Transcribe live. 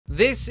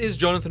This is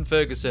Jonathan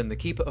Ferguson, the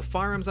Keeper of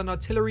Firearms and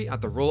Artillery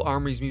at the Royal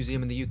Armouries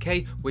Museum in the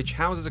UK, which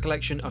houses a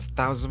collection of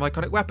thousands of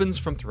iconic weapons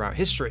from throughout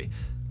history.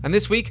 And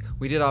this week,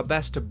 we did our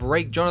best to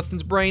break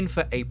Jonathan's brain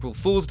for April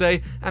Fool's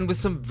Day, and with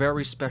some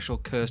very special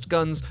cursed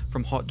guns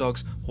from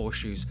Hotdogs,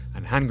 Horseshoes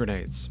and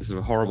Handgrenades. There's a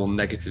horrible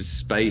negative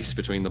space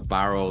between the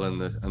barrel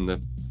and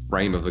the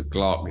frame of the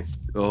Glock.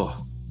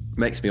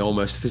 Makes me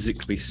almost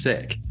physically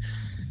sick.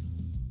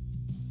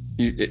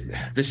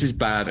 This is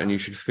bad, and you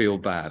should feel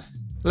bad.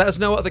 Let us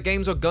know what other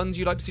games or guns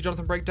you'd like to see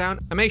Jonathan break down,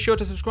 and make sure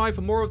to subscribe for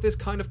more of this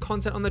kind of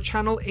content on the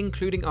channel,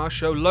 including our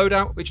show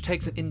Loadout, which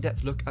takes an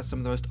in-depth look at some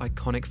of the most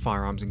iconic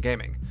firearms in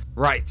gaming.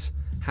 Right,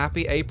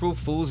 happy April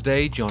Fool's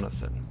Day,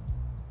 Jonathan.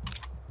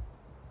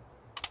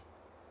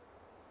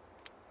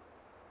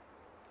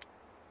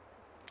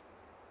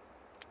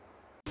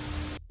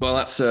 Well,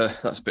 that's a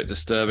bit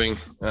disturbing.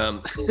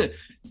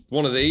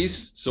 One of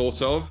these,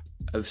 sort of,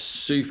 a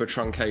super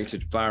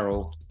truncated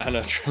barrel and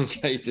a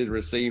truncated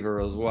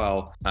receiver as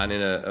well, and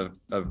in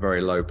a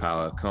very low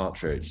power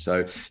cartridge.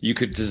 So you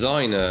could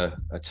design a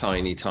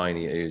tiny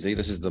Uzi.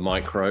 This is the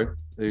micro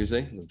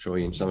Uzi, I'm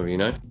sure some of you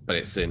know, but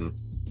it's in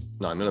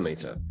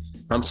 9mm.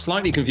 I'm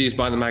slightly confused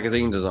by the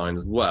magazine design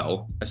as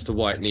well, as to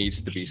why it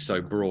needs to be so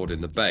broad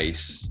in the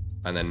base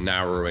and then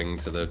narrowing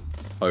to the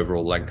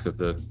overall length of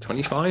the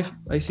 25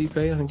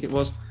 ACP, I think it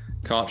was,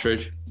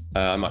 cartridge.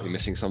 I might be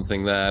missing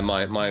something there.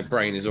 My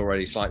brain is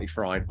already slightly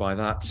fried by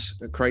that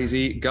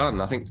crazy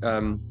gun. I think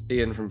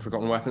Ian from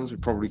Forgotten Weapons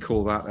would probably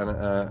call that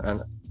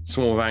a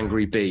swarm of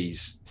angry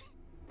bees.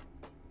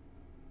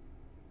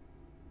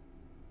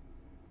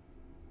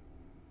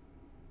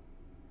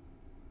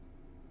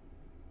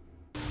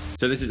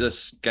 So this is a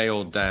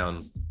scaled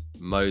down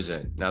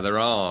Mosin. Now there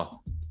are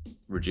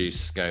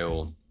reduced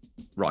scale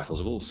rifles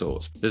of all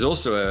sorts. There's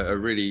also a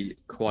really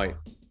quite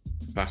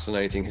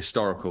fascinating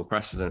historical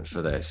precedent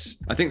for this.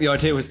 I think the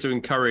idea was to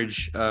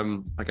encourage,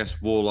 I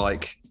guess,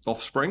 warlike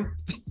offspring.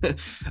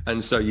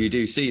 And so you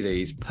do see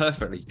these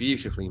perfectly,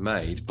 beautifully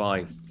made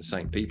by the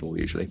same people,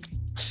 usually.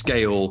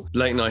 Scale,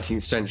 late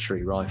 19th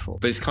century rifle.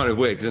 But it's kind of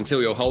weird, because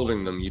until you're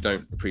holding them, you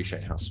don't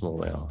appreciate how small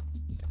they are.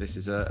 This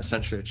is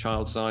essentially a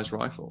child-sized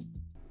rifle.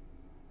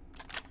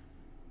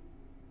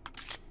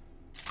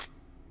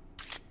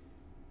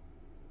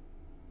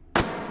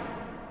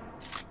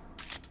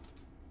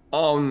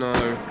 Oh no.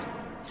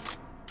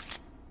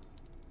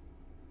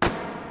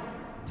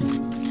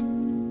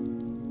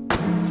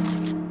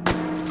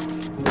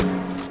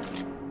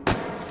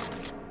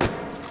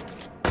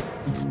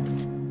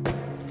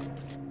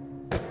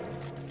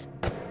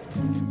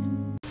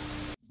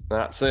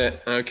 That's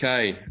it.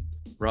 Okay.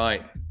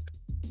 Right.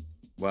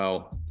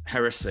 Well,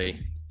 heresy.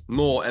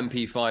 More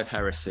MP5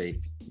 heresy.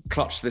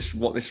 Clutch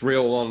this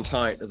reel on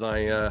tight as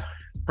I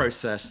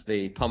process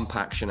the pump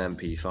action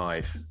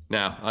MP5.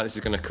 Now, this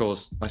is going to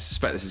cause, I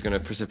suspect this is going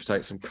to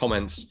precipitate some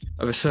comments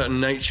of a certain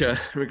nature,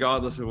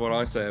 regardless of what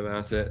I say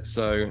about it.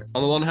 So,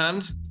 on the one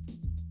hand,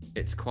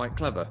 it's quite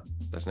clever.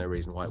 There's no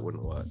reason why it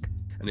wouldn't work.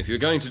 And if you're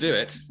going to do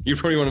it, you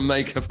probably want to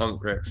make a pump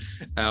grip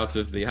out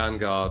of the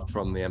handguard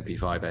from the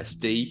MP5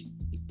 SD.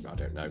 I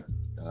don't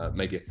know,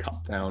 maybe a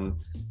cut down.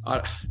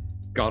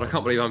 God, I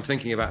can't believe I'm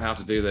thinking about how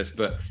to do this,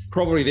 but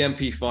probably the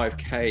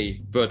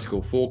MP5K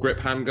vertical foregrip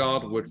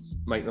handguard would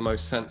make the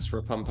most sense for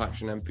a pump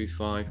action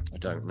MP5. I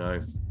don't know.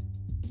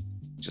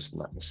 Just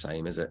not the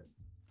same, is it?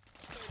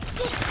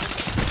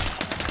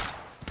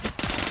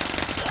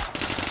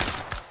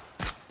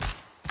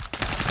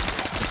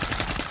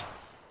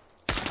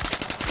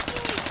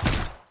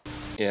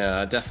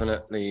 Yeah,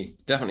 definitely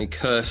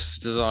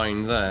cursed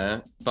design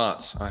there,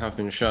 but I have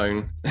been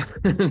shown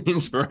the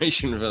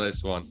inspiration for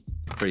this one.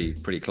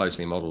 Pretty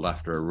closely modeled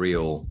after a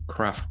real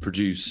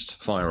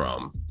craft-produced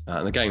firearm.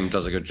 And the game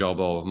does a good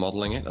job of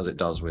modeling it, as it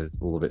does with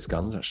all of its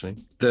guns, actually.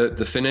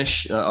 The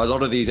finish, a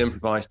lot of these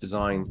improvised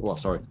designs, well,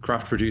 sorry,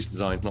 craft-produced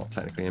designs, not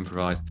technically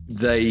improvised,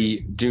 they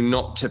do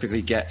not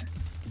typically get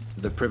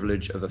the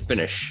privilege of a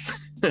finish.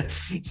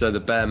 So the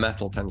bare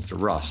metal tends to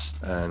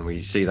rust, and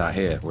we see that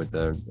here with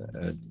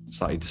the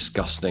slightly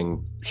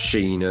disgusting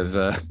sheen of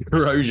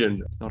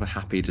corrosion. Not a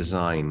happy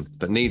design,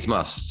 but needs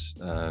must,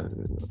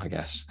 I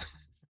guess.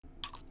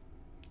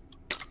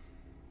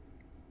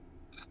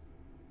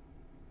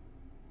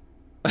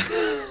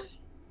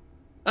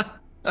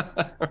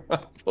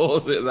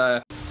 Pause it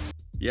there.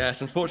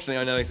 Yes, unfortunately,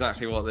 I know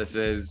exactly what this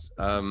is.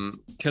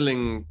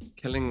 Killing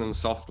Them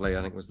Softly,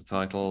 I think was the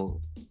title.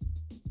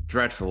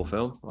 Dreadful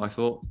film, I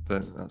thought,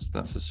 but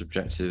that's a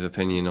subjective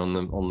opinion on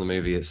the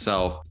movie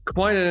itself.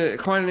 Quite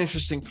an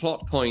interesting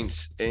plot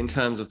point in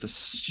terms of the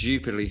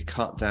stupidly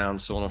cut down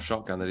sawn-off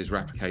shotgun that is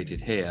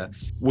replicated here,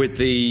 with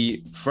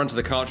the front of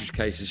the cartridge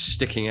cases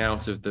sticking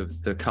out of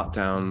the cut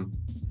down,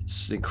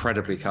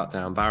 incredibly cut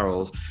down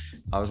barrels.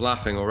 I was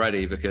laughing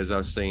already because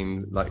I've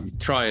seen, like, you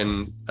try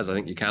and, as I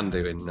think you can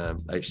do in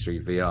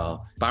H3 VR,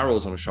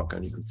 barrels on a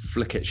shotgun, you can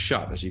flick it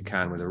shut as you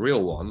can with a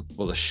real one.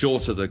 Well, the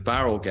shorter the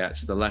barrel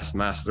gets, the less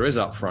mass there is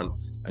up front,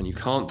 and you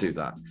can't do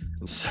that.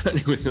 And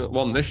certainly with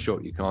one this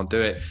short, you can't do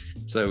it.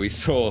 So we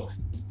saw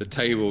the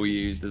table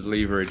used as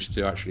leverage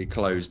to actually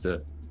close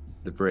the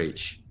the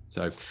breech.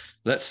 So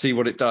let's see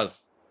what it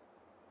does.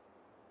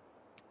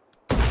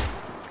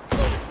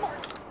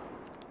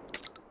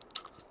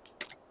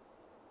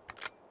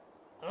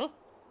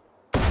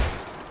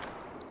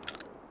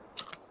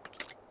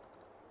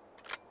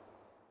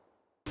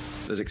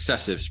 There's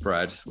excessive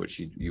spread, which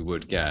you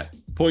would get.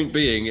 Point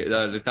being,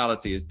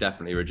 lethality is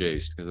definitely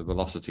reduced because the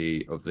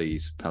velocity of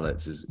these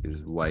pellets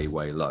is way,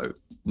 way low.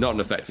 Not an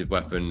effective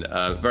weapon.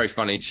 Very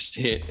funny to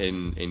see it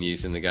in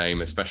use in the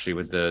game, especially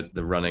with the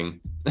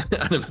running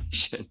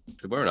animation. If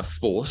there weren't enough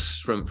force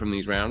from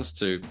these rounds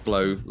to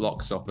blow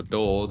locks off a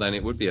door, then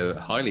it would be a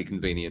highly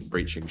convenient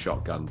breaching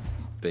shotgun,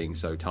 being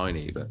so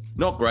tiny. But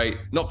not great,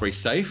 not very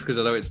safe, because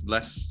although it's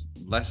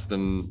less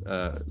than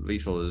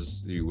lethal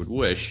as you would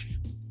wish,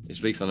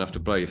 it's lethal enough to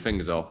blow your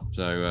fingers off.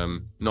 So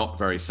not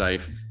very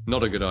safe,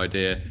 not a good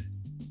idea.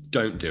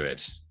 Don't do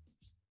it.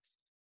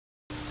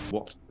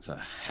 What the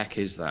heck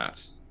is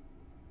that?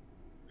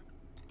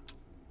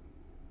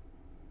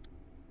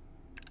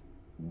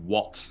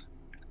 What?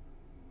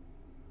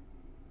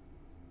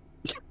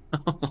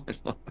 Oh my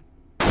God.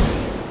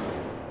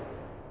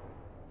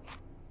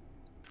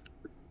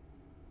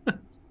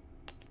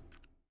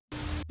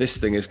 This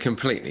thing is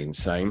completely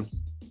insane.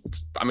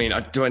 I mean,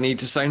 do I need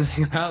to say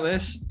anything about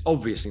this?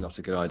 Obviously not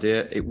a good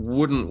idea. It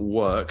wouldn't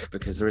work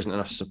because there isn't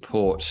enough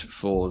support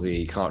for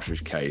the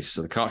cartridge case.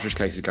 So the cartridge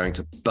case is going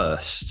to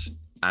burst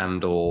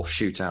and or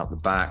shoot out the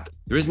back.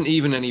 There isn't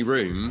even any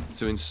room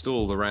to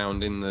install the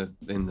round in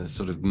the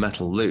sort of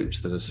metal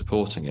loops that are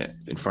supporting it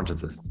in front of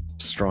the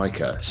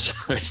striker. So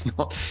it's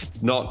not,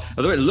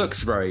 although it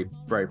looks very,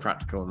 very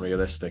practical and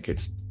realistic,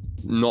 it's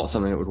not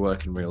something that would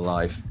work in real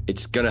life.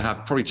 It's going to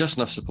have probably just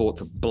enough support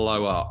to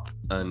blow up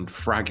and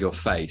frag your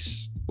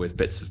face with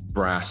bits of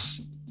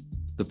brass.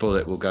 The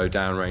bullet will go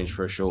downrange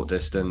for a short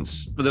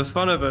distance. But the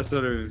fun of a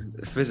sort of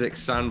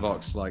physics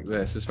sandbox like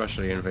this,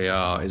 especially in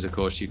VR, is of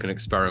course you can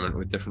experiment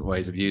with different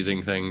ways of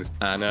using things.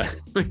 And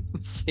we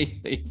can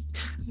see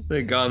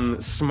the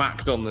gun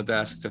smacked on the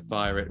desk to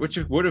fire it, which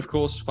would of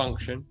course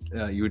function.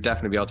 You would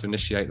definitely be able to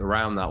initiate the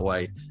round that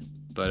way.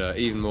 But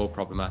even more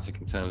problematic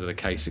in terms of the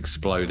case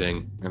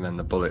exploding and then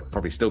the bullet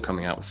probably still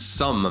coming out with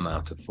some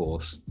amount of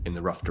force in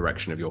the rough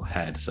direction of your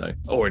head. So,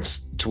 or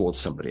it's towards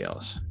somebody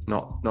else.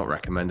 Not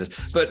recommended.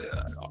 But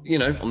you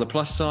know, on the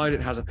plus side, it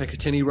has a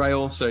Picatinny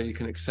rail, so you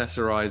can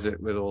accessorize it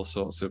with all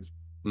sorts of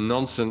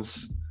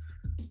nonsense.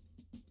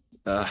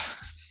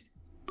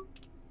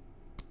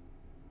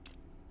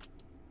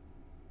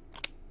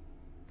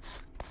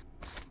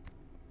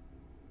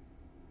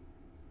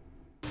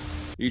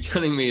 You're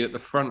telling me that the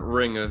front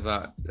ring of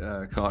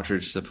that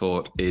cartridge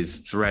support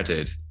is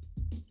threaded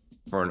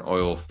for an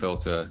oil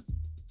filter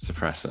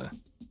suppressor?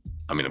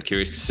 I mean, I'm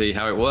curious to see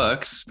how it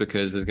works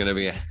because there's going to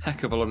be a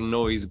heck of a lot of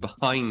noise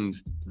behind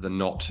the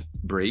knot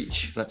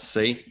breech. Let's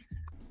see.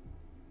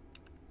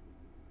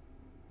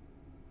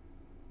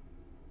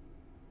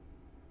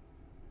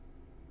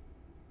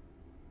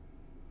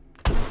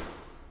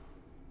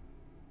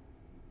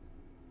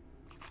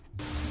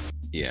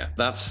 Yeah,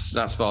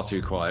 that's far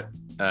too quiet.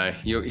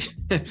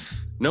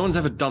 No one's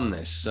ever done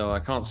this, so I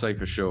can't say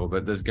for sure,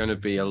 but there's going to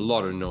be a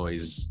lot of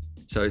noise.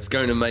 So it's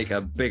going to make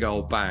a big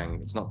old bang.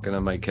 It's not going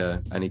to make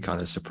any kind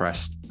of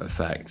suppressed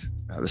effect.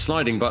 The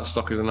sliding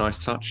buttstock is a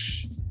nice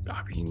touch.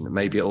 I mean,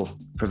 maybe it'll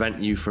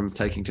prevent you from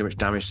taking too much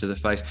damage to the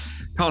face.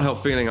 Can't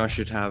help feeling I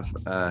should have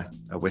a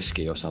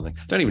whiskey or something.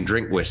 Don't even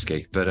drink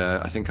whiskey, but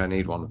I think I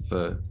need one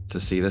to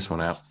see this one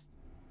out.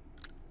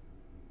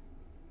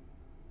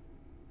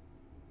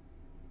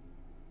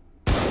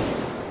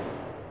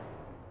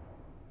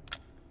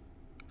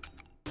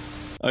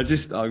 I'm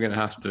going to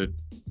have to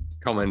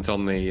comment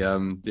on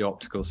the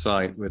optical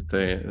sight with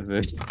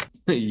the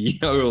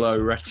YOLO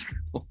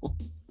reticle.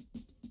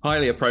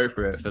 Highly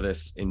appropriate for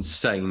this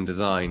insane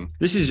design.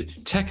 This is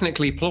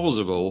technically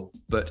plausible,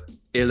 but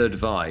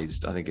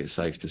ill-advised, I think it's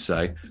safe to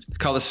say. The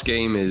color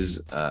scheme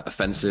is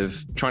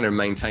offensive. I'm trying to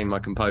maintain my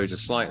composure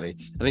slightly.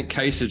 I think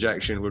case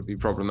ejection would be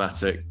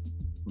problematic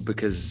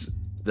because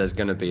there's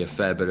going to be a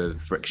fair bit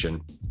of friction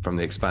from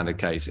the expanded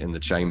case in the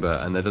chamber,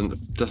 and there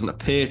doesn't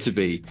appear to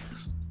be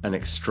an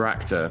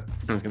extractor.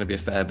 There's going to be a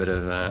fair bit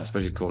of, I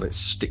suppose you'd call it,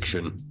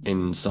 stiction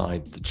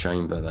inside the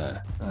chamber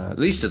there.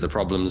 Least of the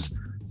problems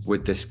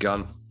with this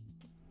gun.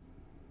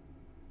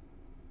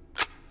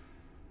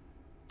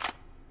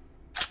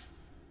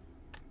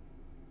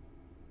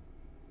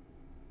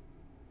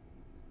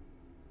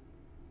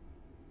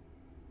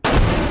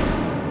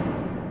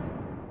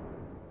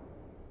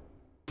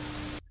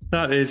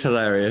 That is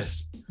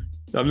hilarious.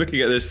 I'm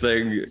looking at this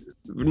thing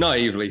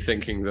naively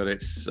thinking that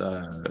it's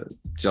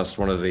just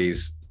one of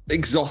these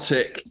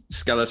exotic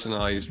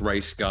skeletonized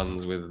race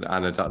guns with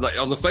anodine. Like,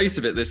 on the face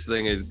of it, this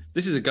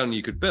is a gun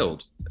you could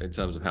build in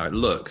terms of how it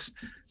looks,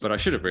 but I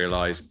should have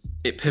realized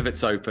it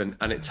pivots open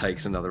and it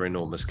takes another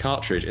enormous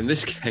cartridge. In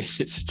this case,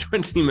 it's a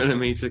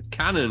 20mm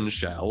cannon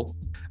shell,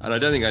 and I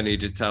don't think I need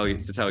to tell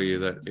you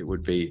that it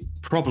would be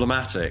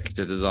problematic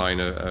to design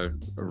a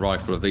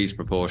rifle of these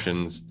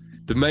proportions.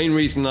 The main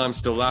reason I'm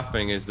still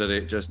laughing is that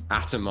it just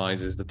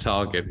atomizes the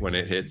target when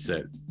it hits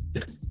it.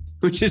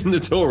 which isn't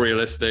at all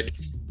realistic.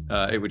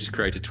 It would just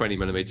create a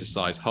 20mm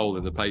size hole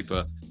in the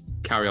paper,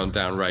 carry on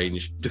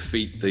downrange,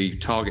 defeat the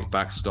target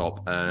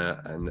backstop,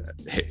 and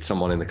hit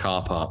someone in the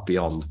car park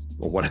beyond,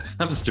 or whatever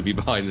happens to be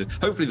behind.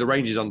 Hopefully the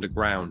range is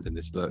underground in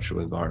this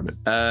virtual environment.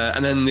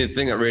 And then the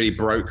thing that really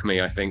broke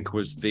me, I think,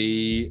 was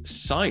the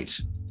sight,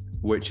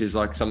 which is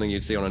like something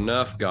you'd see on a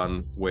Nerf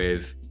gun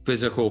with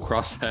physical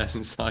crosshairs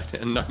inside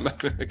it and no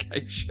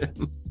magnification.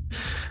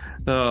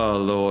 Oh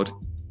Lord.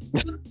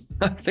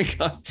 I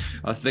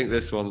think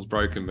this one's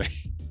broken me.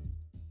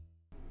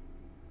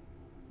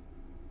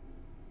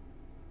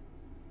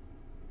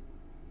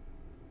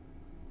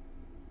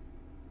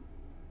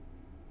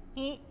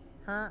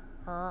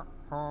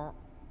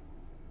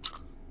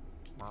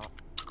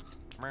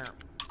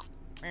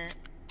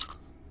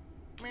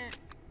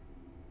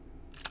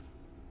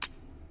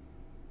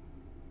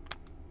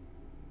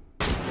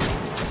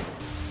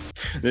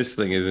 This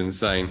thing is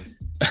insane.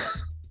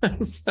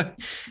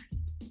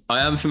 I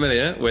am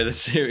familiar with a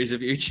series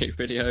of YouTube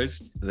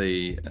videos.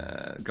 The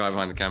guy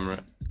behind the camera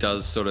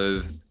does sort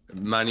of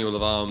manual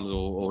of arms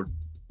or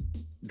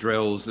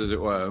drills, as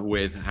it were,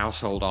 with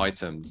household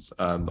items.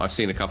 I've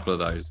seen a couple of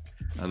those,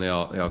 and they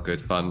are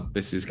good fun.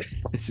 This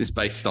is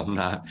based on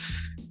that.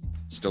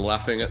 Still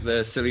laughing at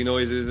the silly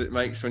noises it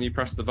makes when you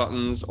press the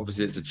buttons.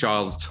 Obviously, it's a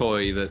child's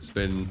toy that's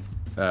been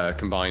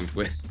combined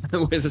with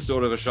with a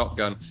sort of a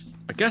shotgun.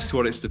 I guess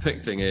what it's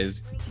depicting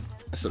is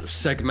a sort of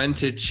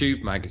segmented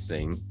tube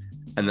magazine,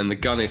 and then the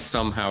gun is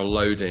somehow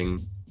loading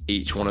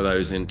each one of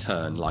those in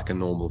turn like a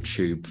normal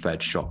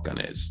tube-fed shotgun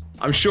is.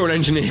 I'm sure an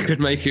engineer could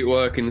make it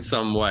work in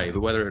some way, but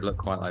whether it looked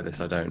quite like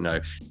this, I don't know.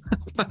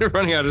 I'm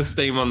running out of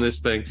steam on this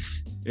thing.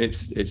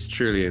 It's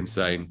truly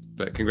insane,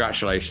 but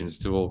congratulations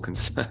to all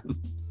concerned.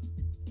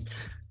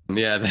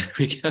 Yeah, there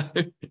we go.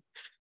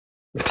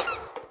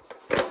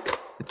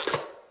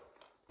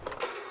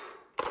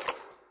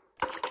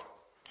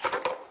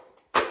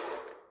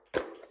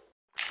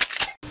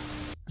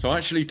 So I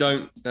actually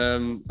don't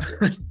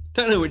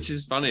know which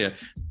is funnier.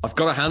 I've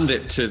got to hand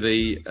it to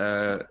the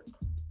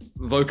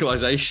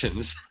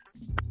vocalizations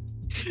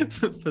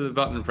for the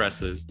button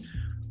presses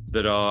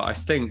that are, I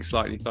think,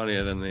 slightly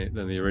funnier than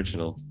the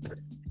original.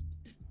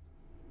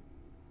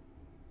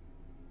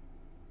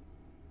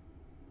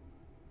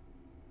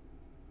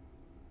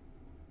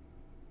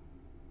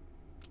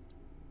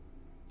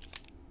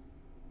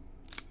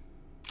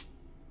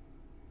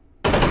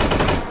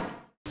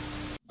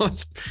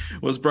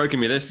 What's broken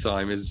me this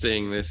time is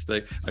seeing this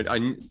thing.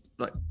 I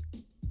like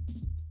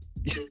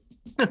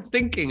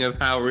thinking of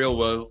how real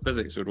world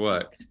physics would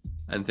work,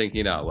 and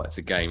thinking, oh, well, it's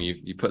a game.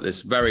 You put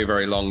this very,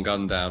 very long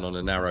gun down on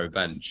a narrow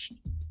bench.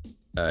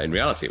 In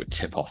reality, it would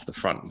tip off the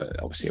front,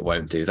 but obviously it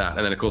won't do that.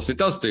 And then, of course, it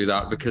does do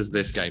that because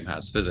this game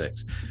has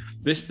physics.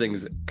 This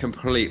thing's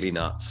completely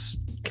nuts.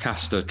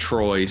 Castor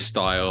Troy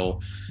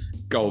style,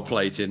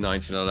 gold-plated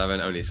 1911,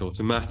 only it's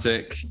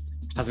automatic.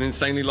 Has an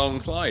insanely long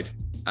slide.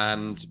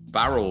 And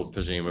barreled,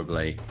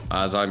 presumably.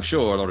 As I'm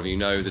sure a lot of you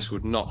know, this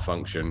would not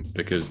function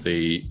because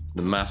the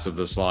mass of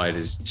the slide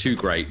is too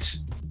great.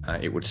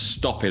 It would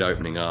stop it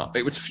opening up.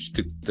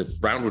 The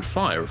round would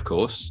fire, of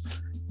course,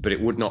 but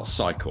it would not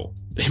cycle.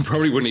 It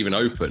probably wouldn't even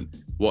open.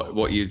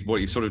 What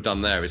you've sort of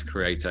done there is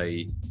create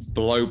a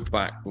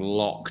blowback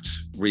locked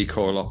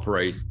recoil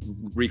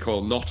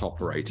not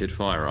operated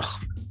firearm.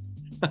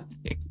 I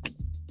think.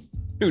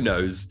 Who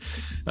knows?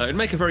 It'd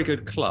make a very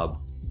good club,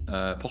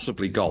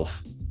 possibly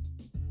golf.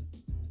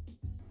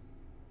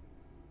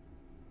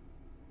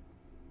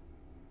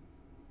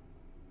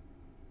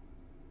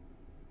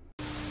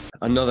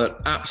 Another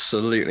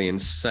absolutely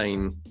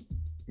insane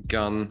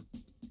gun.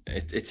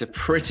 It's a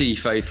pretty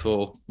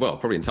faithful, well,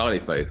 probably entirely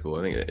faithful.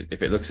 I think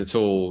if it looks at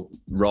all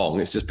wrong,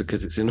 it's just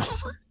because it's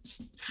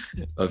enormous.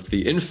 Of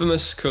the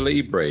infamous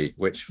Kolibri,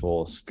 which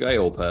for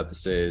scale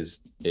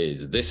purposes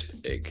is this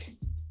big.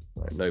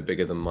 Right, no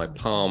bigger than my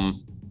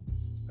palm.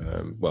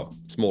 Well,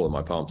 smaller than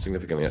my palm,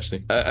 significantly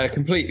actually. A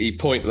completely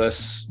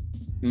pointless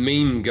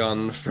meme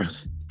gun from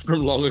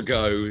long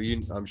ago.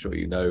 I'm sure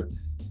you know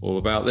all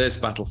about this.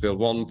 Battlefield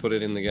 1 put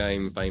it in the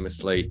game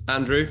famously.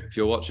 Andrew, if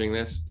you're watching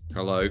this,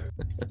 hello.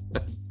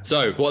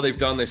 So what they've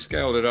done, they've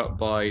scaled it up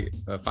by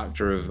a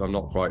factor of, I'm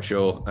not quite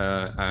sure,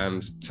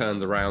 and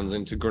turned the rounds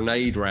into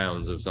grenade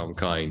rounds of some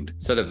kind.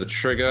 Instead of the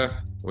trigger,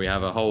 we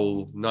have a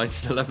whole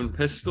 1911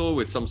 pistol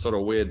with some sort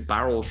of weird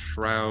barrel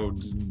shroud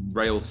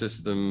rail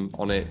system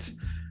on it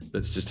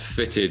that's just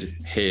fitted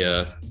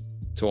here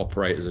to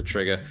operate as a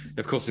trigger. And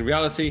of course, in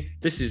reality,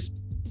 this is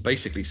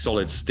basically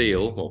solid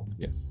steel, or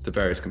yeah, the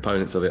various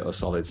components of it are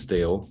solid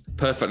steel,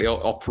 perfectly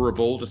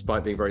operable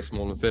despite being very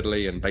small and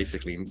fiddly, and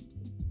basically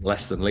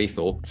less than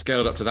lethal.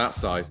 Scaled up to that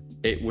size,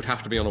 it would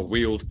have to be on a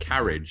wheeled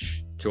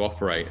carriage to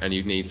operate, and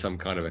you'd need some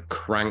kind of a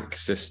crank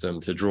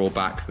system to draw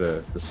back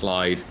the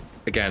slide.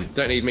 Again,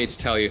 don't need me to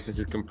tell you, this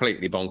is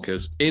completely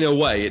bonkers. In a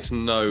way, it's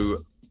no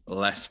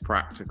less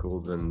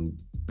practical than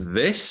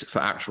this for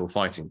actual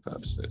fighting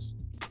purposes.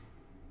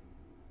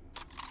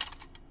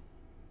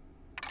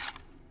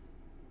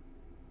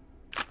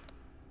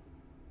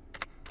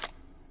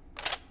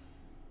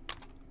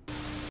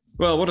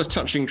 Well, what a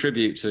touching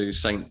tribute to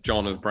St.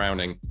 John of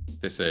Browning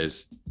this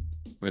is,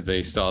 with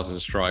the Stars and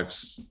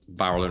Stripes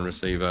barrel and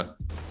receiver.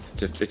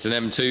 It's an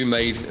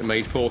M2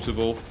 made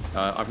portable.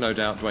 I've no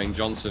doubt Dwayne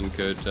Johnson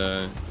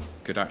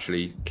could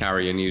actually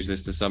carry and use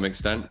this to some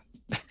extent.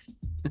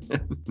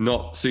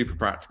 Not super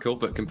practical,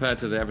 but compared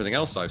to everything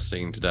else I've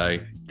seen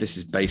today, this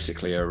is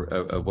basically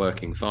a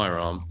working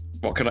firearm.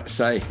 What can I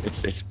say?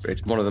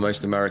 It's one of the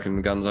most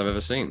American guns I've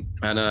ever seen.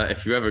 And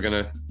if you're ever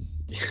going to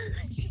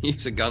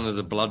use a gun as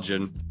a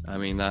bludgeon, I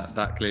mean,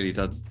 that clearly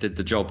did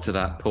the job to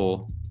that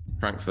poor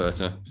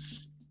Frankfurter.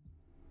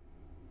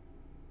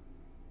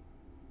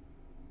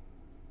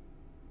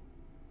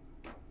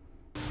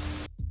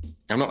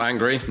 I'm not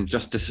angry, I'm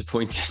just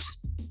disappointed.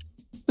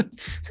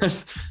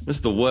 That's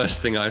the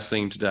worst thing I've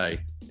seen today.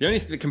 The only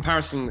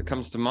comparison that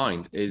comes to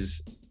mind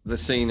is the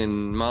scene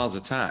in Mars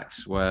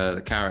Attacks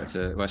where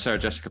Sarah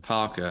Jessica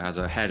Parker has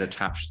her head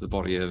attached to the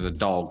body of a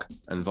dog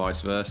and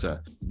vice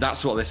versa.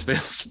 That's what this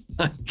feels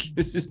like.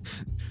 This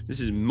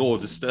is more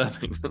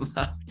disturbing than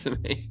that to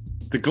me.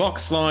 The Glock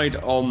slide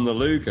on the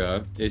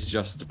Luger is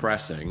just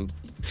depressing.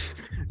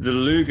 The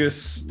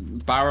Luger's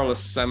barrel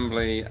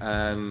assembly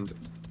and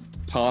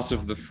part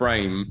of the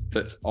frame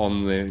that's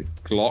on the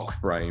Glock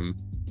frame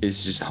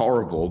is just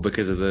horrible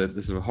because of the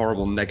sort of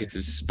horrible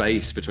negative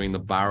space between the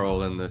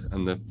barrel and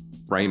the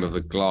frame of the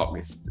Glock.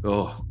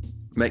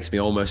 Makes me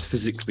almost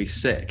physically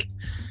sick.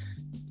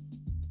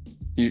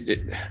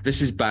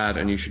 This is bad,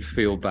 and you should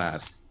feel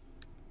bad.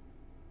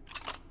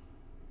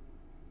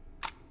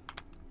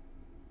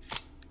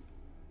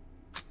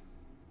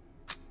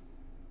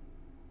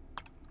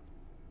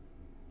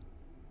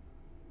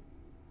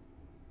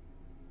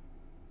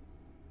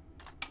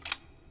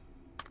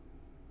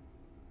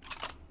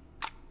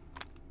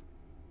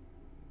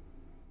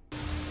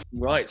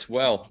 Right,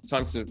 well,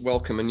 time to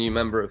welcome a new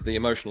member of the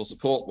emotional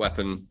support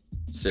weapon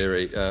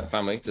series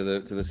family to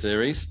the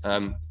series.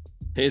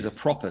 Here's a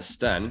proper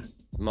Sten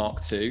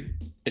Mark II.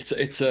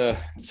 It's a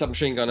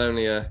submachine gun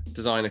only a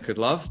designer could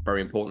love.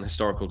 Very important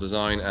historical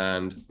design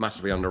and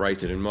massively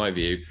underrated in my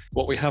view.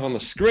 What we have on the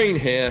screen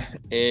here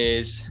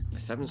is a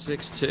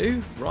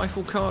 7.62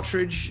 rifle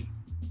cartridge,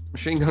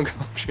 machine gun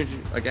cartridge,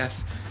 I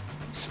guess.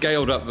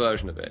 Scaled up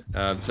version of it.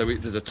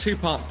 There's a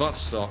two-part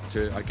buttstock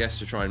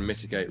to try and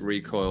mitigate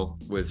recoil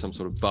with some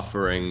sort of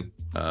buffering,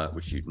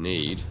 which you'd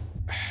need.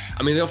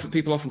 I mean,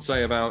 people often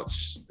say about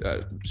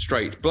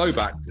straight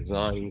blowback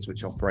designs,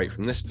 which operate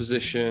from this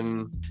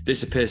position.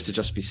 This appears to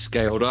just be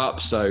scaled up.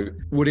 So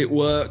would it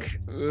work?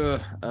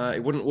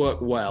 It wouldn't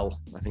work well,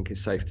 I think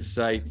is safe to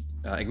say.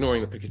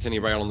 Ignoring the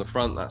Picatinny rail on the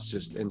front, that's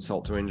just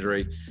insult to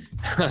injury.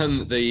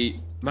 The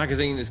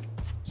magazine is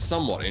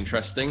somewhat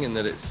interesting in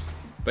that it's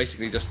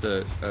basically just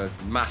a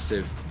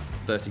massive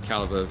 30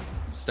 caliber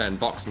Sten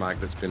box mag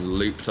that's been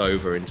looped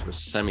over into a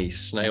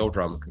semi-snail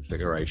drum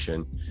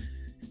configuration.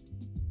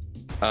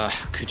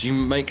 Could you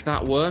make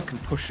that work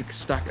and push a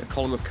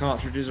column of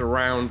cartridges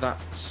around that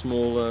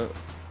smaller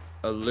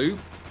a loop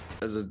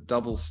as a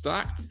double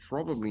stack?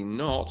 Probably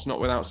not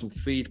without some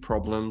feed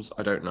problems.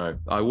 I don't know.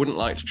 I wouldn't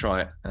like to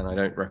try it, and I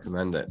don't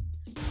recommend it.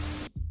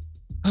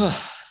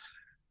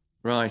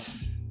 Right,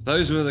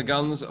 those were the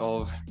guns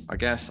of, I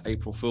guess,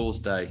 April Fool's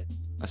Day.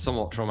 A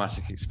somewhat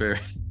traumatic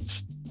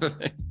experience for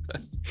me.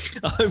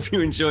 I hope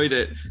you enjoyed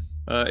it.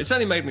 It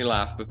certainly made me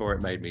laugh before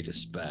it made me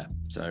despair.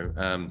 So,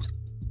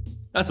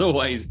 as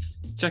always,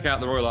 check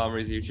out the Royal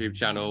Armouries YouTube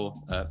channel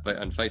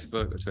and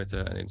Facebook, Twitter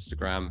and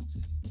Instagram.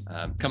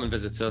 Come and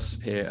visit us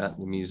here at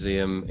the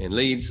museum in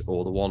Leeds,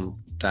 or the one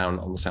down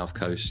on the south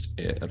coast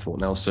at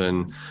Fort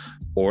Nelson,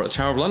 or at the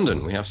Tower of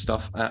London. We have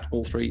stuff at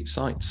all three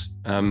sites.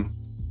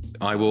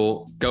 I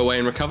will go away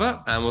and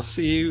recover, and we'll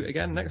see you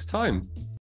again next time.